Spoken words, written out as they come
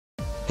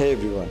Hey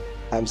everyone,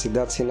 I'm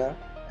Siddharth Sinha,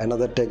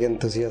 another tech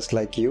enthusiast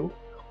like you.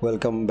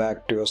 Welcome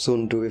back to your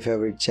soon to be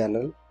favorite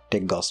channel,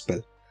 Tech Gospel.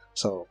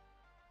 So,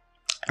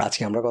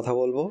 আজকে আমরা কথা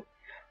বলবো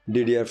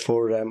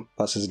DDR4 RAM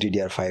versus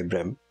DDR5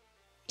 RAM,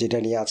 যেটা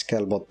নিয়ে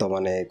আজকাল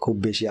বর্তমানে খুব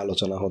বেশি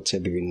আলোচনা হচ্ছে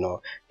বিভিন্ন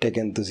টেক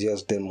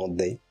এনথুসিয়াস্টদের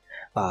মধ্যেই,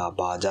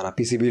 বা যারা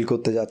পিসি বিল্ড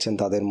করতে যাচ্ছেন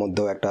তাদের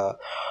মধ্যেও একটা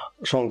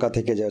শঙ্কা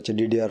থেকে যায় হচ্ছে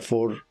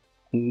DDR4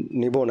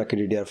 নিব নাকি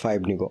DDR5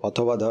 নিব,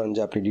 অথবা ধরেন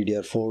যে আপনি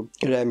DDR4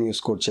 RAM ইউজ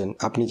করছেন,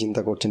 আপনি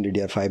চিন্তা করছেন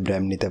DDR5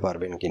 RAM নিতে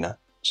পারবেন কিনা।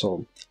 So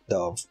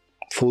the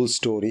full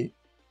story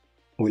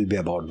will be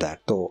about that.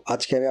 তো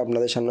আজকে আমি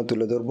আপনাদের সামনে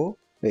তুলে ধরবো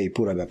এই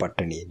পুরো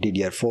ব্যাপারটা নিয়ে,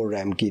 DDR4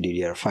 RAM কি,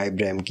 DDR5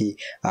 RAM কি,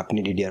 আপনি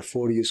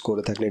DDR4 ইউজ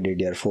করে থাকলে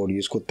DDR4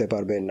 ইউজ করতে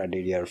পারবেন না,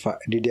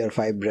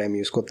 DDR5 RAM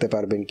ইউজ করতে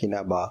পারবেন কিনা,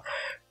 বা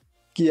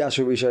কি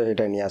আসল বিষয়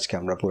এটা নিয়ে আজকে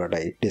আমরা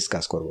পুরোটাই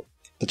ডিসকাস করব।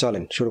 তো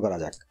চলেন শুরু করা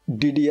যাক।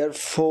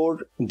 DDR4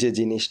 যে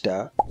জিনিসটা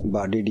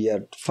বা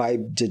DDR5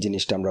 যে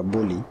জিনিসটা আমরা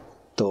বলি,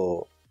 তো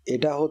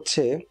এটা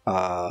হচ্ছে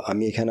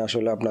আমি এখানে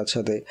আসলে আপনার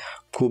সাথে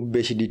খুব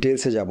বেশি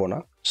ডিটেলসে যাব না।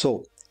 সো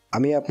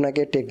আমি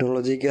আপনাকে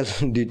টেকনোলজিক্যাল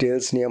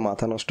ডিটেলস নিয়ে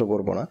মাথা নষ্ট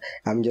করব না,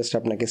 আমি জাস্ট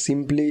আপনাকে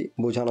সিম্পলি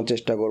বোঝানোর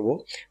চেষ্টা করব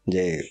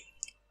যে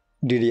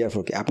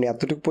DDR4 কি। আপনি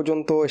এতটুকু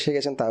পর্যন্ত এসে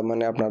গেছেন, তার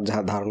মানে আপনার যা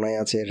ধারণাই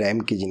আছে র্যাম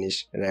কি জিনিস,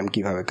 র্যাম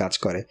কিভাবে কাজ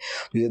করে।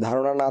 যদি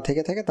ধারণা না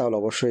থেকে থাকে তাহলে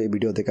অবশ্যই এই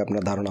ভিডিও থেকে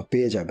আপনার ধারণা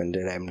পেয়ে যাবেন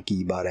যে র্যাম কি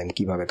বা র্যাম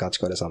কিভাবে কাজ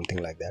করে, সামথিং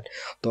লাইক দ্যাট।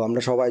 তো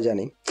আমরা সবাই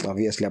জানি,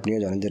 অবভিয়াসলি আপনিও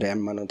জানেন যে র্যাম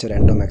মানে হচ্ছে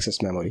র্যান্ডম অ্যাক্সেস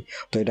মেমোরি।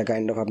 তো এটা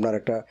কাইন্ড অফ আপনার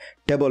একটা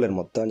টেবলের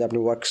মধ্যে, যে আপনি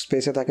ওয়ার্ক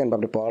স্পেসে থাকেন বা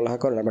আপনি পড়ালেখা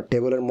করেন, আপনার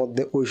টেবলের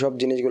মধ্যে ওই সব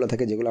জিনিসগুলো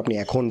থাকে যেগুলো আপনি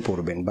এখন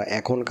পড়বেন বা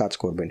এখন কাজ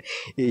করবেন।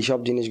 এই সব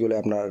জিনিসগুলো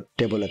আপনার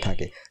টেবলে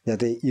থাকে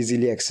যাতে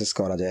ইজিলি অ্যাক্সেস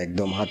করা যায়,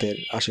 একদম হাতের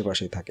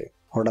আশেপাশেই থাকে।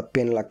 হঠাৎ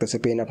পেন লাগতেছে,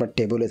 পেন আপনার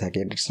টেবলে থাকে।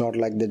 ইটস নট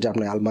লাইক দ্যাট যে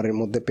আপনি আলমারির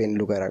মধ্যে পেন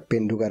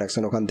ঢুকায়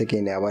রাখছেন, ওখান থেকে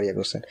এনে আবার ইয়ে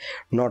করছেন,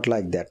 নট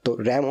লাইক দ্যাট। তো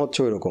র্যাম হচ্ছে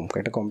ওই রকম,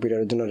 একটা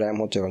কম্পিউটারের জন্য র্যাম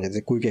হচ্ছে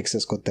যাতে কুইক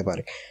অ্যাক্সেস করতে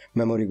পারে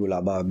মেমোরিগুলো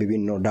বা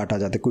বিভিন্ন ডাটা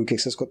যাতে কুইক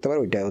অ্যাক্সেস করতে পারে,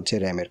 ওইটা হচ্ছে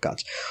র্যামের কাজ।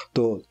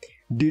 তো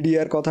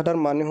ডিডিআর কথাটার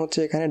মানে হচ্ছে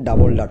এখানে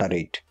ডাবল ডাটা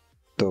রেট।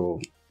 তো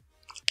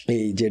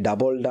এই যে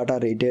ডাবল ডাটা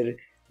রেটের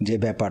যে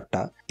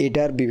ব্যাপারটা,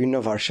 এটার বিভিন্ন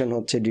ভার্সন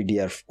হচ্ছে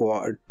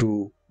DDR2,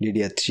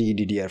 DDR3,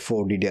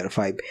 DDR4, DDR5।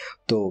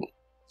 তো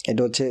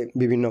এটা হচ্ছে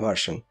বিভিন্ন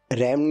ভার্সন।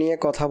 র্যাম নিয়ে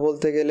কথা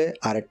বলতে গেলে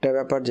আরেকটা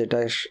ব্যাপার যেটা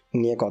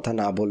নিয়ে কথা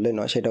না বললে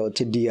নয়, সেটা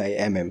হচ্ছে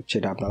DIMM।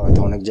 সেটা আপনারা হয়তো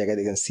অনেক জায়গায়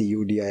দেখেন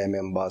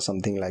CUDIMM বা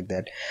সামথিং লাইক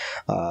দ্যাট।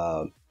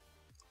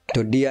 তো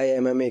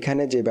DIMM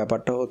এখানে যে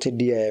ব্যাপারটা হচ্ছে,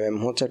 DIMM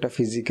হচ্ছে একটা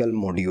ফিজিক্যাল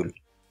মডিউল,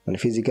 মানে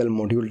ফিজিক্যাল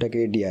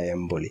মডিউলটাকে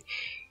DIMM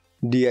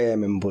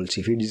বলছি,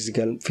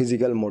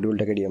 ফিজিক্যাল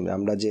মডিউলটাকে DIMM।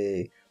 আমরা যে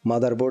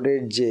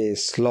মাদারবোর্ডের যে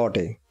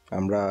স্লটে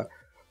আমরা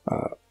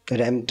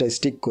র্যামটা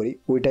স্টিক করি,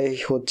 ওইটাই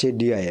হচ্ছে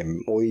DIMM,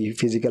 ওই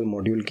ফিজিক্যাল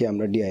মডিউলকে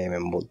আমরা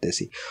DIMM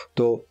বলতেছি।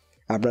 তো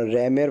আপনার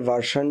র্যামের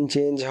ভার্সন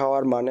চেঞ্জ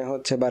হওয়ার মানে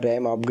হচ্ছে, বা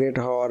র্যাম আপগ্রেড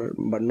হওয়ার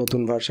বা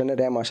নতুন ভার্সনে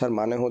র্যাম আসার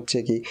মানে হচ্ছে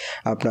কি,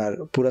 আপনার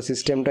পুরো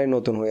সিস্টেমটাই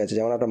নতুন হয়ে যাচ্ছে।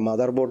 যেমন আপনার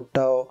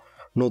মাদারবোর্ডটাও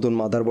নতুন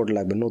মাদারবোর্ড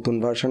লাগবে, নতুন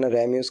ভার্সনে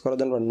র্যাম ইউজ করার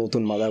জন্য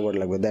নতুন মাদারবোর্ড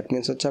লাগবে। দ্যাট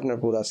মিনস হচ্ছে আপনার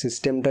পুরো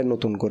সিস্টেমটাই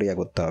নতুন করিয়া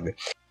করতে হবে।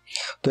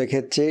 তো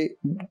এক্ষেত্রে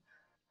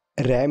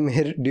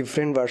র্যামের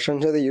ডিফারেন্ট ভার্সন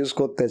যদি ইউজ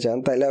করতে চান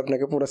তাহলে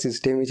আপনাকে পুরো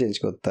সিস্টেমই চেঞ্জ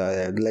করতে হয়,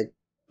 লাইক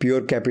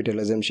পিওর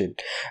ক্যাপিটালিজম শিট।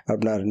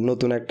 আপনার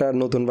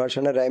নতুন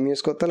ভার্সনের র্যাম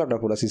ইউজ করতে হলে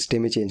আপনার পুরো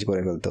সিস্টেমই চেঞ্জ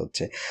করে ফেলতে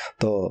হচ্ছে।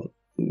 তো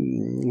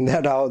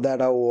that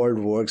how world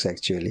works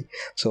actually.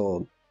 So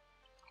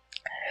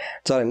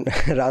চলেন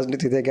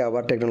রাজনীতি থেকে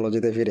আবার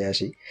টেকনোলজিতে ফিরে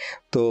আসি।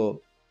 তো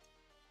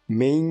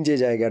মেইন যে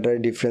জায়গাটার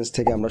ডিফারেন্স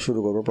থেকে আমরা শুরু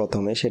করবো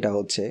প্রথমে, সেটা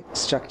হচ্ছে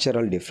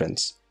স্ট্রাকচারাল ডিফারেন্স।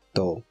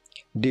 তো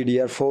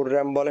DDR4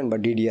 র্যাম বলেন বা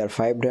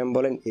DDR5 র্যাম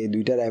বলেন, এই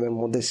দুইটা র্যামের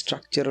মধ্যে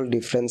স্ট্রাকচারাল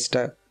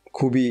ডিফারেন্সটা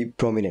খুবই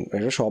প্রমিনেন্ট।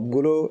 এটা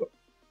সবগুলো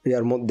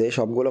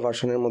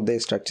ভার্সনের মধ্যে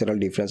স্ট্রাকচারাল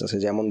ডিফারেন্স আছে।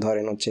 যেমন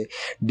ধরেন হচ্ছে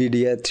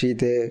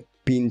DDR3-তে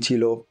পিন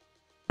ছিল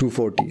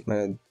 240,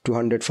 মানে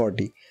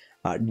 240,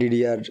 আর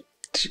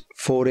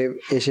DDR4-এ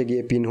এসে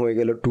গিয়ে পিন হয়ে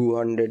গেল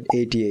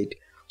 288।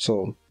 সো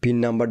পিন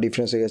নাম্বার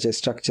ডিফারেন্স হয়ে গেছে,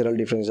 স্ট্রাকচারাল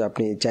ডিফারেন্স।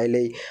 আপনি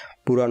চাইলেই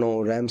পুরানো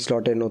র্যাম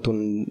স্লটে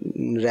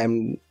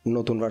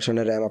নতুন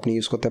ভার্সনের র্যাম আপনি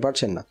ইউজ করতে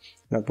পারছেন না,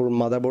 পুরো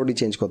মাদারবোর্ডই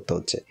চেঞ্জ করতে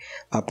হচ্ছে।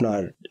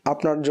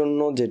 আপনার জন্য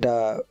যেটা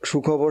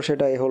সুখবর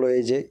সেটা হলো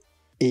এই যে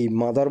এই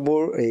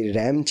মাদারবোর্ড, এই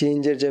র্যাম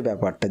চেঞ্জের যে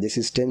ব্যাপারটা, যে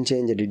সিস্টেম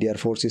চেঞ্জ,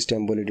 DDR4 সিস্টেম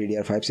বলি,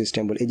 DDR5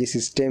 সিস্টেম বলি, এই যে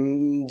সিস্টেম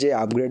যে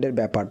আপগ্রেডের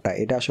ব্যাপারটা,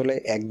 এটা আসলে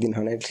একদিন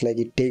হয় না। It's like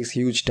it takes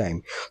huge time.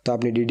 তো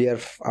আপনি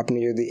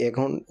যদি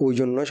এখন, ওই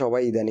জন্য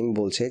সবাই ইদানিং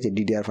বলছে যে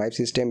DDR5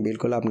 সিস্টেম বিল্ড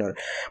করলে আপনার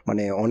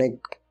মানে অনেক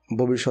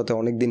ভবিষ্যতে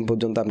অনেক দিন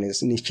পর্যন্ত আপনি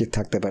নিশ্চিত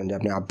থাকতে পারেন যে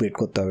আপনি আপগ্রেড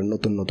করতে পারবেন।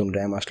 নতুন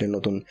র্যাম আসলে,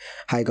 নতুন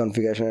হাই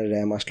কনফিগারেশনের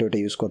র্যাম আসলে ওটা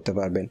ইউজ করতে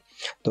পারবেন।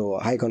 তো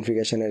হাই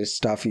কনফিগারেশনের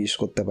স্টাফ ইউজ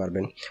করতে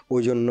পারবেন।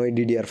 ওই জন্যই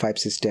DDR5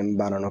 সিস্টেম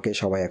বানানোকে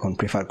সবাই এখন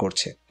প্রেফার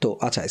করছে। তো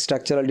আচ্ছা,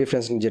 স্ট্রাকচারাল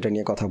ডিফারেন্স যেটা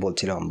নিয়ে কথা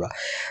বলছিলাম আমরা,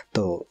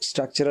 তো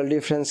স্ট্রাকচারাল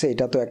ডিফারেন্সে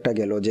এটা তো একটা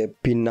গেল যে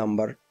পিন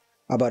নাম্বার।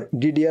 আবার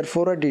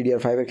DDR4 আর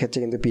DDR5-এর ক্ষেত্রে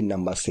কিন্তু পিন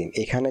নাম্বার সেম।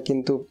 এখানে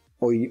কিন্তু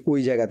ওই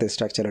জায়গাতে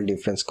স্ট্রাকচারাল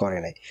ডিফারেন্স করে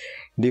নাই।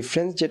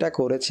 ডিফারেন্স যেটা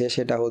করেছে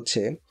সেটা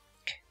হচ্ছে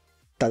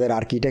তাদের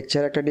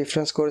আর্কিটেকচার একটা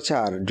ডিফারেন্স করেছে।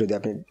 আর যদি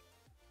আপনি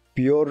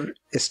পিওর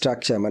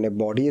স্ট্রাকচার মানে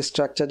বডি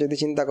স্ট্রাকচার যদি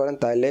চিন্তা করেন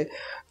তাহলে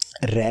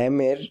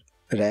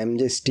র্যাম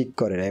যে স্টিক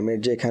করে, র্যামের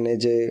যে এখানে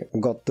যে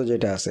গর্ত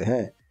যেটা আছে,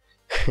 হ্যাঁ,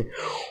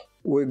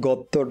 ওই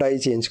গর্তটাই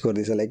চেঞ্জ করে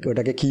দিয়েছে, লাইক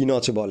ওটাকে কি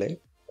নচ বলে,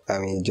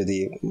 আমি যদি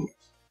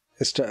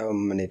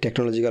মানে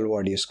টেকনোলজিক্যাল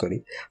ওয়ার্ড ইউজ করি,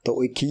 তো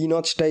ওই কি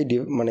নচটাই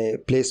মানে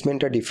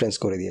প্লেসমেন্টটা ডিফারেন্স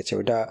করে দিয়েছে।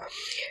 ওইটা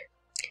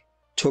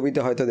ছবিতে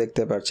হয়তো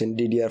দেখতে পাচ্ছেন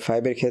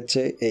DDR5 এর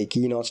ক্ষেত্রে এই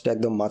কি নচটা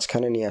একদম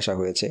মাঝখানে নিয়ে আসা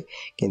হয়েছে,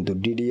 কিন্তু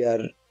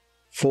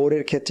DDR4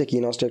 এর ক্ষেত্রে কি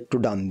নচটা একটু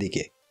ডান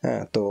দিকে।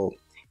 হ্যাঁ, তো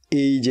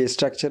এই যে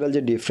স্ট্রাকচারাল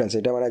যে ডিফারেন্স,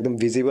 এটা মানে একদম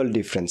ভিজিবল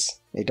ডিফারেন্স,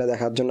 এটা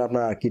দেখার জন্য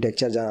আপনার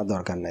আর্কিটেকচার জানার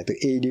দরকার নাই। তো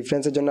এই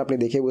ডিফারেন্সের জন্য আপনি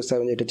দেখে বুঝতে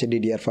পারবেন যে এটা হচ্ছে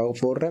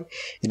DDR4 র্যাম,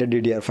 এটা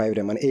DDR5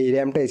 র্যাম, মানে এই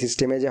র্যামটা এই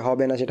সিস্টেমে যে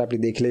হবে না সেটা আপনি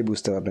দেখলেই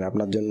বুঝতে পারবেন,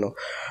 আপনার জন্য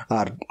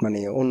আর মানে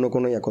অন্য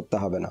কোনো ইয়ে করতে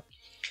হবে না।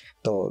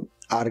 তো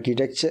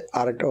আর্কিটেকচার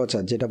আরেকটা হচ্ছে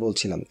যেটা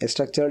বলছিলাম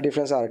স্ট্রাকচারাল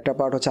ডিফারেন্স, আরেকটা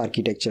পার্ট হচ্ছে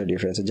আর্কিটেকচার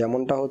ডিফারেন্স।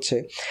 যেমনটা হচ্ছে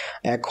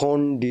এখন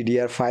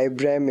DDR5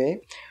 র্যামে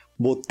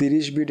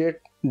 32 বিটের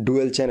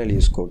ডুয়েল চ্যানেল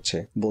ইউজ করছে,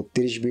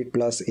 32 bit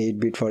plus 8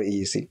 bit for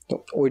EEC. তো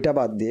ওইটা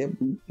বাদ দিয়ে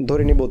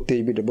ধরে নিই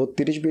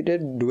 32 বিটের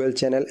ডুয়েল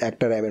চ্যানেল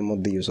একটা র্যামের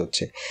মধ্যে ইউজ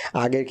হচ্ছে।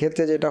 আগের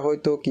ক্ষেত্রে যেটা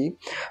হয়তো কি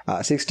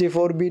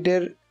 64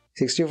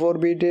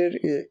 বিটের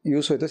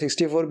ইউজ হইতো,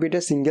 64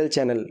 বিটের সিঙ্গেল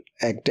চ্যানেল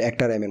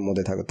একটা র্যামের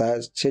মধ্যে থাকতো। তা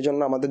সেই জন্য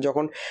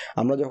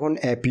আমরা যখন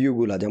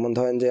অ্যাপিইউগুলা, যেমন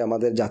ধরেন যে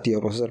আমাদের জাতীয়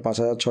প্রসেসর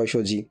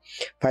 5600G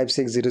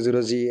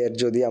 5600G এর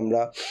যদি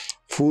আমরা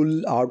ফুল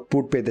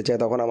আউটপুট পেতে চাই,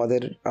 তখন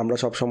আমরা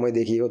সবসময়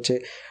দেখি হচ্ছে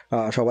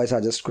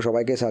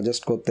সবাইকে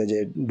সাজেস্ট করতে যে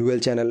ডুয়েল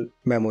চ্যানেল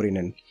মেমোরি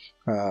নেন,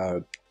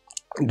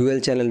 ডুয়েল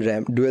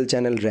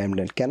চ্যানেল র্যাম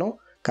নেন। কেন?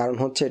 কারণ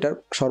হচ্ছে এটার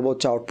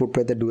সর্বোচ্চ আউটপুট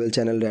পেতে ডুয়েল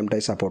চ্যানেল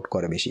র্যামটাই সাপোর্ট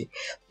করে বেশি।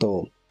 তো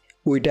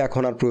ওইটা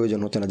এখন আর প্রয়োজন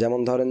হচ্ছে না। যেমন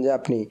ধরেন যে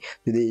আপনি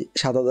যদি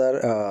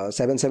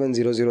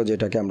 7700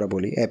 যেটাকে আমরা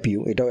বলি অ্যাপিইউ,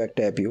 এটাও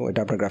একটা অ্যাপিইউ, এটা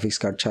আপনার গ্রাফিক্স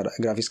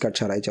কার্ড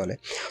ছাড়াই চলে।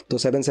 তো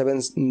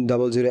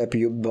 7700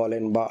 অ্যাপিইউ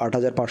বলেন বা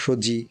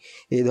 8500G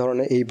এই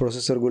ধরনের এই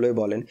প্রসেসরগুলোই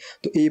বলেন,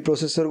 তো এই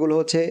প্রসেসরগুলো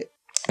হচ্ছে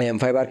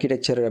M5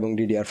 আর্কিটেকচারের এবং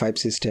DDR5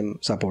 সিস্টেম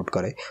সাপোর্ট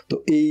করে। তো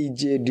এই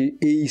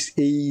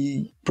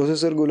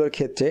প্রসেসরগুলোর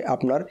ক্ষেত্রে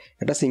আপনার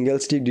একটা সিঙ্গেল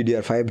স্টিক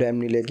DDR5 র্যাম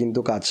নিলে কিন্তু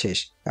কাজ শেষ।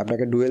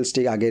 আপনাকে ডুয়েল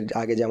স্টিক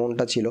আগে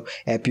যেমনটা ছিল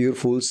অ্যাপিউর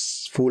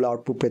ফুল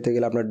আউটপুট পেতে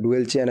গেলে আপনার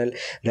ডুয়েল চ্যানেল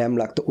র্যাম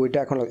লাগতো, ওইটা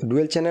এখন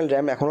ডুয়েল চ্যানেল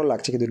র্যাম এখনও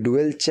লাগছে, কিন্তু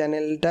ডুয়েল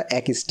চ্যানেলটা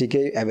এক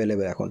স্টিকেই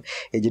অ্যাভেলেবেল এখন।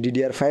 এই যে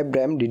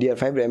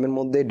DDR5 র্যামের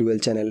মধ্যে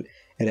ডুয়েল চ্যানেল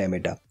র্যাম,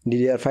 এটা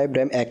DDR5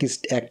 র্যাম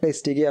একটা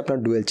স্টিকে আপনার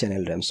ডুয়েল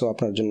চ্যানেল র্যাম, সো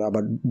আপনার জন্য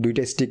আবার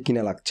দুইটা স্টিক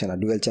কিনা লাগছে না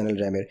ডুয়েল চ্যানেল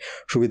র্যামের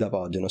সুবিধা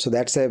পাওয়ার জন্য। So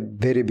that's a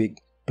very big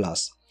plus.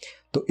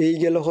 তো এই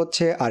গেল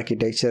হচ্ছে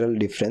আর্কিটেকচারাল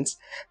ডিফারেন্স।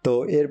 তো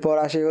এরপর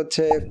আসে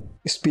হচ্ছে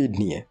স্পিড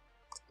নিয়ে।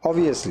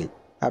 অবভিয়াসলি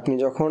আপনি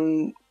যখন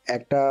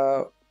একটা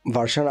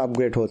ভার্সন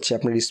আপগ্রেড হচ্ছে,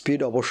 আপনার স্পিড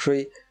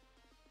অবশ্যই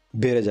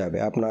বেড়ে যাবে,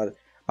 আপনার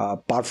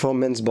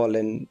পারফরমেন্স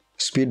বলেন,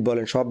 স্পিড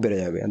বলেন, সব বেড়ে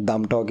যাবে,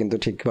 দামটাও কিন্তু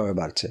ঠিকভাবে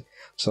বাড়ছে।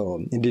 সো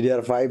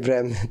DDR5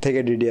 র্যাম থেকে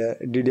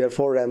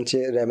DDR4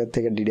 র্যামের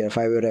থেকে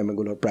DDR5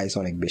 র্যামগুলোর প্রাইস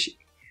অনেক বেশি।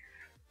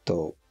 তো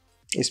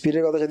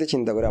স্পিডের কথা যদি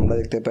চিন্তা করি, আমরা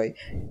দেখতে পাই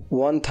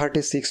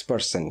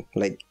 136%,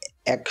 লাইক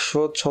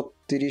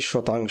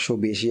 136%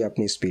 বেশি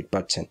আপনি স্পিড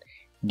পাচ্ছেন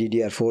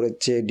DDR4 এর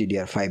চেয়ে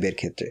DDR5 এর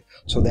ক্ষেত্রে।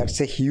 So that's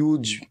a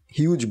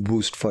huge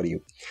boost for you.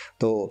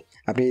 তো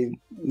আপনি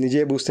নিজে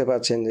বুঝতে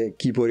পারছেন যে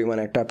কী পরিমাণ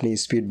একটা আপনি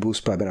স্পিড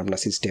বুস্ট পাবেন আপনার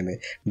সিস্টেমে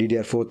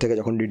DDR4 থেকে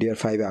যখন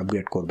DDR5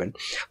 আপগ্রেড করবেন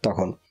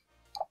তখন।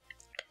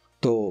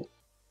 তো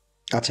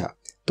আচ্ছা,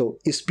 তো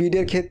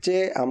স্পিডের ক্ষেত্রে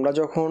আমরা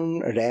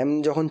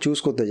যখন চুজ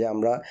করতে যাই,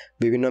 আমরা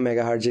বিভিন্ন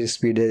মেগাহার্জের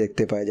স্পিডে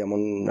দেখতে পাই, যেমন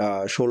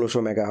 1600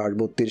 megahertz,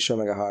 3200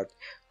 megahertz,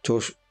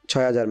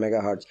 6000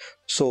 megahertz.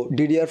 So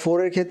DDR4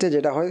 এর ক্ষেত্রে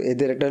যেটা হয়,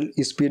 এদের একটা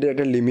স্পিডের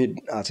একটা লিমিট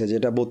আছে,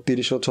 যেটা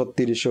 3200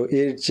 3600,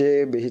 এর চেয়ে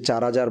বেশি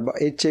 4000 বা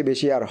এর চেয়ে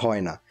বেশি আর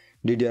হয় না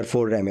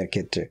DDR4 র্যামের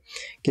ক্ষেত্রে।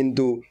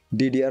 কিন্তু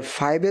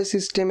DDR5 এর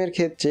সিস্টেমের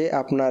ক্ষেত্রে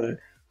আপনার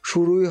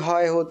শুরুই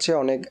হয় হচ্ছে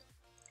অনেক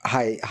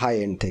হাই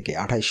এন্ড থেকে,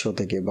 2800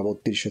 থেকে বা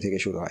 3200 থেকে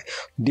শুরু হয়।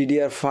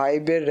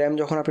 DDR5 এর র্যাম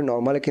যখন আপনি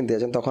নর্মালে কিনতে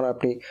যাচ্ছেন, তখন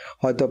আপনি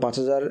হয়তো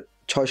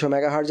 5600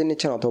 মেগাহার্জের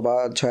নিচ্ছেন অথবা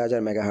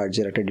 6000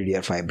 মেগাহার্জের একটা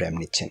DDR5 র্যাম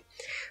নিচ্ছেন।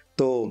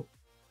 তো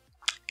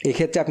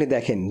এক্ষেত্রে আপনি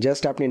দেখেন,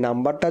 জাস্ট আপনি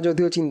নাম্বারটা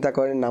যদিও চিন্তা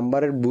করেন,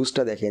 নাম্বারের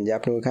বুস্টটা দেখেন যে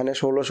আপনি ওখানে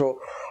 1600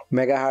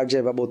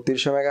 মেগাহার্জের বা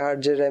 3200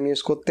 মেগাহার্জের র্যাম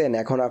ইউজ করতেন,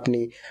 এখন আপনি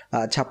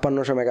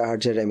 5600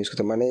 মেগাহার্জের র্যাম ইউজ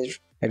করতেন, মানে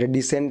একটা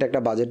ডিসেন্ট একটা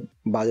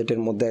বাজেটের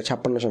মধ্যে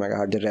 5600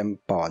 মেগাহার্জের র্যাম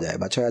পাওয়া যায়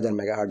বা 6000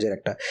 মেগাহার্জের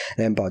একটা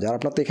র্যাম পাওয়া যায়। আর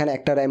আপনার তো এখানে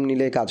একটা র্যাম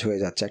নিলেই কাজ হয়ে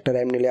যাচ্ছে, একটা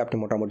র্যাম নিলে আপনি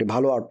মোটামুটি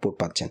ভালো আউটপুট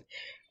পাচ্ছেন।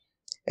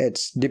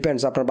 ইটস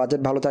ডিপেন্ডস, আপনার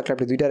বাজেট ভালো থাকলে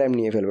আপনি 2টা র্যাম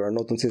নিয়ে ফেলবেন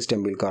নতুন সিস্টেম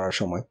বিল্ড করার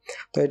সময়।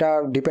 তো এটা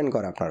ডিপেন্ড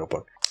করে আপনার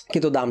উপর,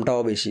 কিন্তু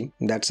দামটাও বেশি,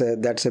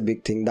 দ্যাটস এ বিগ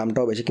থিং।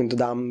 দামটাও বেশি, কিন্তু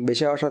দাম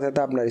বেশি হওয়ার সাথে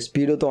সাথে আপনার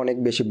স্পিডও তো অনেক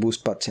বেশি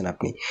বুস্ট পাচ্ছেন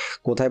আপনি,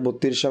 কোথায়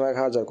 3200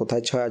 মেগাহার্জ আর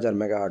কোথায় 6000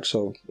 megahertz, so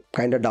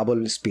kind of double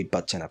speed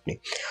পাচ্ছেন আপনি।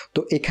 তো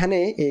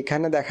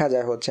এখানে দেখা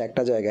যায় হচ্ছে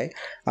একটা জায়গায়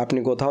আপনি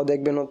কোথাও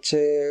দেখবেন হচ্ছে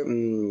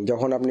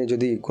যখন আপনি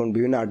যদি কোন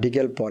বিভিন্ন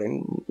আর্টিকেল পড়েন,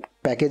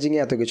 প্যাকেজিংয়ে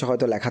এত কিছু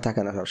হয়তো লেখা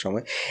থাকে না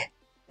সবসময়,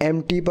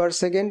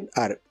 MT/সেকেন্ড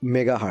আর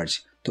মেগাহার্জ,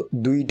 তো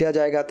দুইটা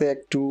জায়গাতে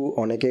একটু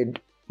অনেকে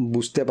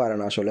বুঝতে পারে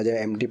না আসলে যে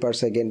এমটি পার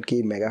সেকেন্ড কি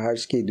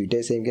মেগাহার্টজ কি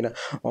দুইটাই সেম কিনা।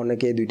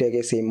 অনেকে দুইটাকে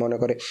সেম মনে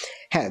করে,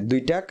 হ্যাঁ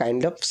দুইটা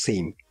কাইন্ড অফ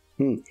সেম,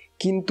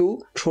 কিন্তু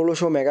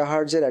 1600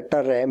 মেগাহার্টজের একটা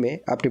র্যামে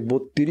আপনি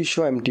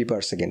 3200 MT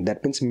per second, that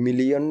means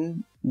million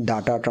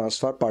data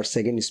transfer per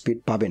second speed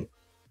পাবেন।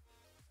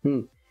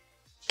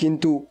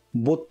 কিন্তু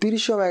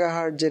 3200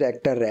 মেগাহার্টজের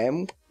একটা র্যাম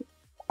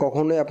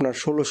কখনোই আপনার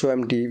 1600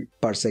 এমটি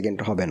পার সেকেন্ড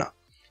হবে না।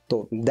 তো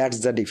that's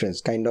the difference,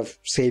 kind of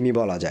সেমই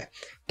বলা যায়।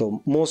 তো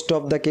মোস্ট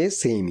অফ দ্য কেস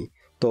সেমই,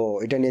 তো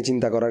এটা নিয়ে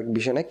চিন্তা করার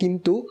বিষয় না।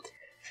 কিন্তু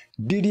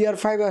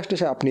DDR5 আসলে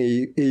আপনি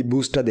এই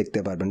বুস্টটা দেখতে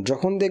পারবেন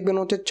যখন দেখবেন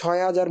হচ্ছে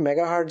 6000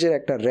 মেগাহার্টজের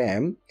একটা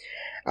র্যাম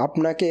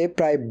আপনাকে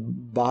প্রায়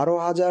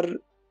 12000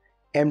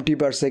 এমটি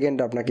পার সেকেন্ড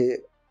আপনাকে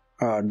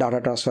ডাটা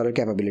ট্রান্সফারের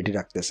ক্যাপাবিলিটি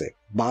রাখতেছে।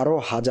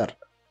 12000,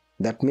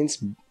 দ্যাট মিনস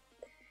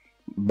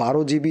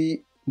 12 জিবি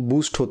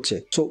বুস্ট হচ্ছে।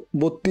 So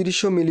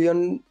 3200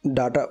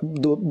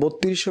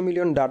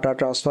 million data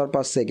transfer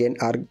per second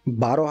আর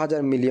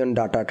 12000 million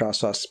data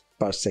transfer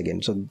per second.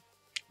 So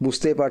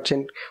বুঝতেই পারছেন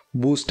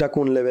বুস্টটা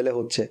কোন লেভেলে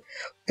হচ্ছে।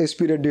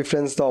 স্পিডের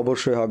ডিফারেন্স তো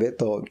অবশ্যই হবে।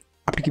 তো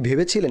আপনি কি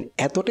ভেবেছিলেন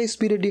এতটাই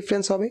স্পিডের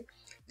ডিফারেন্স হবে?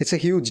 It's a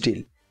huge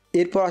deal.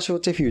 এরপর আসে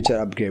হচ্ছে ফিউচার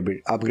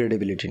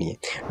আপগ্রেডেবিলিটি নিয়ে।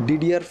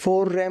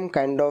 DDR4 র্যাম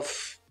কাইন্ড অফ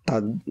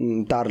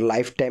তার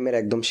লাইফ টাইমের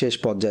একদম শেষ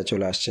পর্যায়ে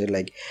চলে আসছে,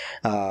 লাইক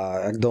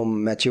একদম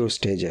ম্যাচিওর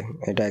স্টেজে,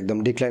 এটা একদম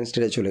ডিক্লাইন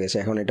স্টেজে চলে গেছে।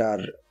 এখন এটা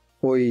আর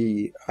ওই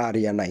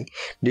আরিয়া নাই।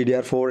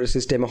 DDR4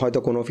 সিস্টেমে হয়তো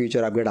কোনো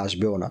ফিউচার আপগ্রেড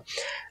আসবেও না,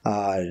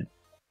 আর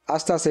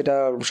আস্তে আস্তে এটা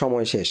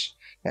সময় শেষ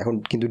এখন।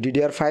 কিন্তু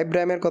DDR5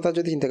 র্যামের কথা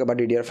যদি চিন্তা করেন বা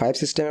DDR5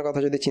 সিস্টেমের কথা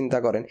যদি চিন্তা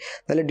করেন,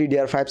 তাহলে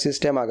DDR5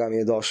 সিস্টেম আগামী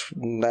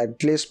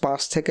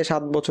 5 থেকে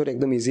 7 বছর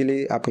একদম ইজিলি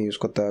আপনি ইউজ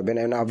করতে পারবেন।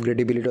 এবং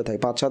আপগ্রেডেবিলিটিও থাকে,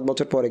 5-7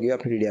 বছর পরে গিয়ে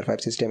আপনি DDR5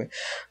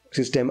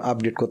 সিস্টেম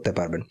আপডেট করতে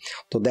পারবেন।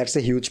 তো that's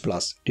a huge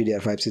plus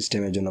DDR5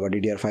 সিস্টেমের জন্য বা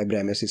DDR5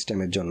 র্যামের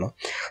সিস্টেমের জন্য।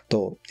 তো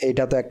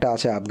এইটা তো একটা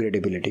আছে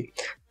আপগ্রেডেবিলিটি।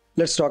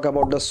 Let's talk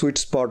about the sweet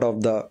spot of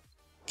the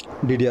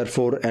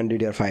DDR4 and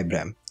DDR5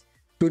 RAM.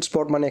 Sweet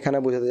spot মানে এখানে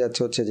বোঝাতে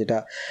যাচ্ছে হচ্ছে যেটা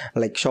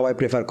লাইক সবাই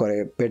প্রেফার করে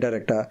বেটার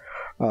একটা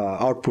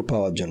আউটপুট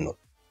পাওয়ার জন্য।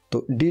 তো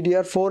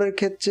DDR4 এর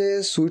ক্ষেত্রে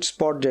সুইট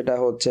স্পট যেটা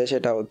হচ্ছে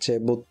সেটা হচ্ছে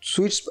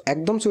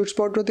একদম সুইট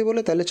স্পট যদি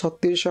বলে তাহলে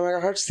 3600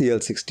 মেগাহার্টজ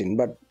CL16,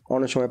 বাট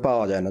অনেক সময়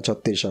পাওয়া যায় না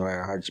 3600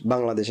 মেগাহার্টজ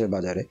বাংলাদেশের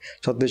বাজারে।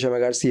 3600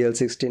 মেগাহার্টজ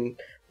CL16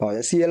 পাওয়া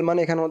যায়। CL মানে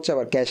এখানে হচ্ছে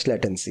আবার ক্যাশ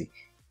ল্যাটেন্সি,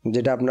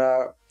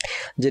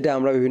 যেটা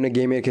আমরা বিভিন্ন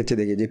গেমের ক্ষেত্রে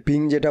দেখি যে পিং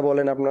যেটা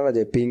বলেন আপনারা,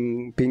 যে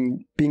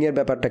পিংয়ের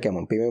ব্যাপারটা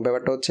কেমন। পিংয়ের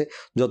ব্যাপারটা হচ্ছে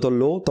যত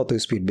লো তত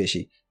স্পিড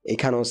বেশি।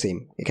 এখানেও সেম,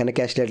 এখানে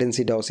ক্যাশ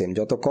ল্যাটেন্সিটাও সেম,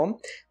 যত কম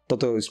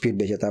তত স্পিড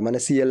বেশি। তার মানে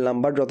CL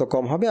নাম্বার যত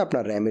কম হবে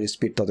আপনার র্যামের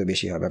স্পিড তত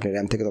বেশি হবে, আপনি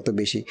র্যাম থেকে তত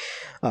বেশি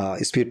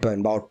স্পিড পাবেন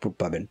বা আউটপুট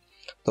পাবেন।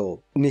 তো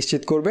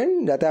নিশ্চিত করবেন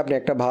যাতে আপনি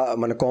একটা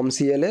মানে কম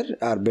CL এর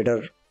আর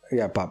বেটার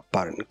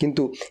পারেন।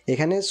 কিন্তু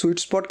এখানে সুইট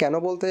স্পট কেন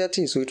বলতে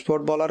যাচ্ছি, সুইট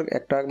স্পট বলার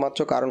একটা মাত্র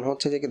কারণ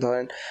হচ্ছে যে কি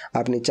ধরেন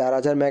আপনি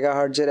 4000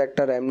 মেগাহার্টজের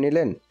একটা র্যাম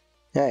নিলেন,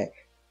 হ্যাঁ,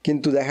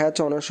 কিন্তু দেখা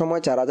যাচ্ছে অনেক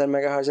সময় 4000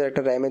 মেগাহার্টজের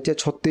একটা র্যামের চেয়ে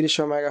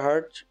 3600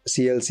 মেগাহার্টজ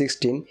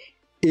CL16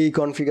 এই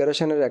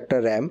কনফিগারেশনের একটা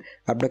র্যাম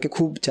আপনাকে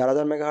খুব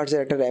 4000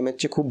 মেগাহার্টজের একটা র্যামের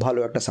চেয়ে খুব ভালো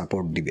একটা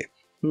সাপোর্ট দিবে।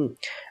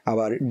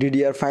 আবার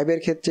DDR5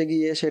 এর ক্ষেত্রে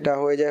গিয়ে সেটা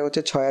হয়ে যায়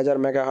হচ্ছে 6000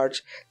 মেগাহার্টজ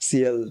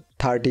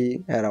CL30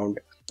 অ্যারাউন্ড,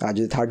 আর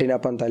যদি 30 না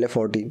পান তাহলে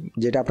 40,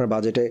 যেটা আপনার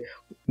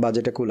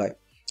বাজেটে কুলায়।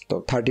 তো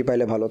 30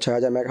 পাইলে ভালো।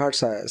 6000 মেগাহার্টজ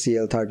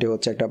CL30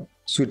 হচ্ছে একটা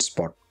সুইট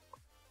স্পট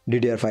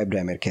DDR5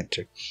 র্যামের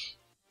ক্ষেত্রে।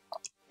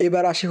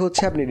 এবার আসি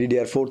হচ্ছে আপনি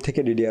DDR4 থেকে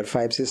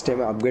DDR5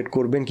 সিস্টেমে আপগ্রেড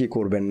করবেন কি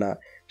করবেন না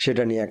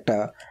সেটা নিয়ে একটা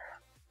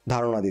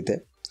ধারণা দিতে।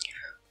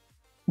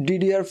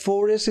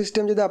 DDR4 এর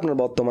সিস্টেম যদি আপনার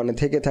বর্তমানে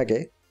থেকে থাকে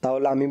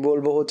তাহলে আমি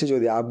বলবো হচ্ছে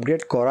যদি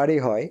আপগ্রেড করারই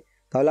হয়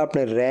তাহলে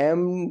আপনার র্যাম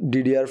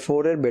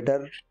DDR4 এর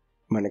বেটার,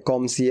 মানে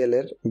কম CL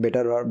এর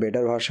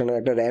বেটার ভার্সনের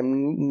একটা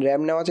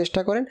র্যাম নেওয়ার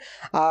চেষ্টা করেন।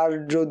 আর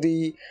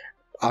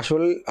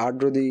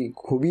যদি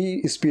খুবই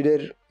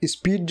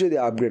স্পিড যদি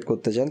আপগ্রেড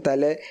করতে চান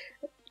তাহলে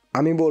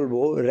আমি বলবো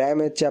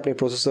র্যামের চেয়ে আপনি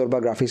প্রসেসর বা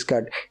গ্রাফিক্স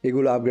কার্ড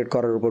এগুলো আপগ্রেড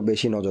করার উপর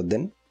বেশি নজর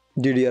দেন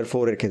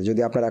DDR4 এর ক্ষেত্রে,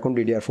 যদি আপনার এখন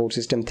DDR4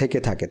 সিস্টেম থেকে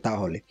থাকে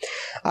তাহলে।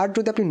 আর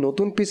যদি আপনি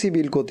নতুন পিসি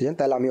বিল্ড করতে চান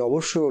তাহলে আমি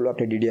অবশ্যই বলবো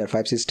আপনি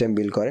DDR5 সিস্টেম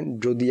বিল্ড করেন।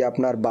 যদি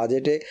আপনার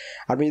বাজেটে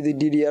আপনি যদি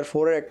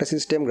DDR4 এর একটা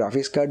সিস্টেম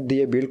গ্রাফিক্স কার্ড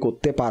দিয়ে বিল্ড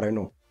করতে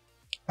পারেনও,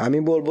 আমি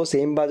বলবো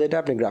সেম বাজেটে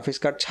আপনি গ্রাফিক্স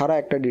কার্ড ছাড়া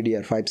একটা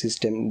DDR5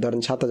 সিস্টেম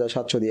ধরেন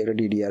 7700 দিয়ে একটা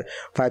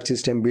DDR5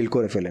 সিস্টেম বিল্ড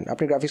করে ফেলেন।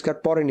 আপনি গ্রাফিক্স কার্ড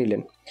পরে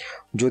নিলেন,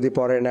 যদি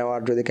পরে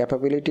নেওয়ার যদি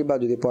ক্যাপাবিলিটি বা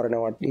যদি পরে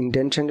নেওয়ার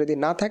ইন্টেনশন যদি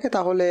না থাকে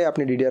তাহলে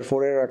আপনি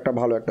DDR4 এর একটা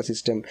ভালো একটা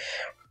system,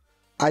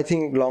 I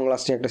think long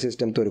lasting একটা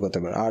সিস্টেম তৈরি করতে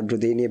পারেন। আর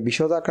যদি এই নিয়ে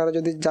বিশদ আকারে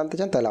যদি জানতে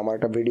চান তাহলে আমার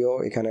একটা ভিডিও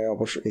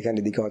এখানে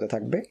দিকে হয়তো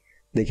থাকবে,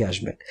 দেখে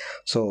আসবেন।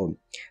 So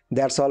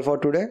that's all for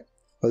today,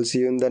 will see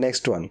you in the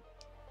next one.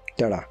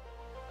 Tata.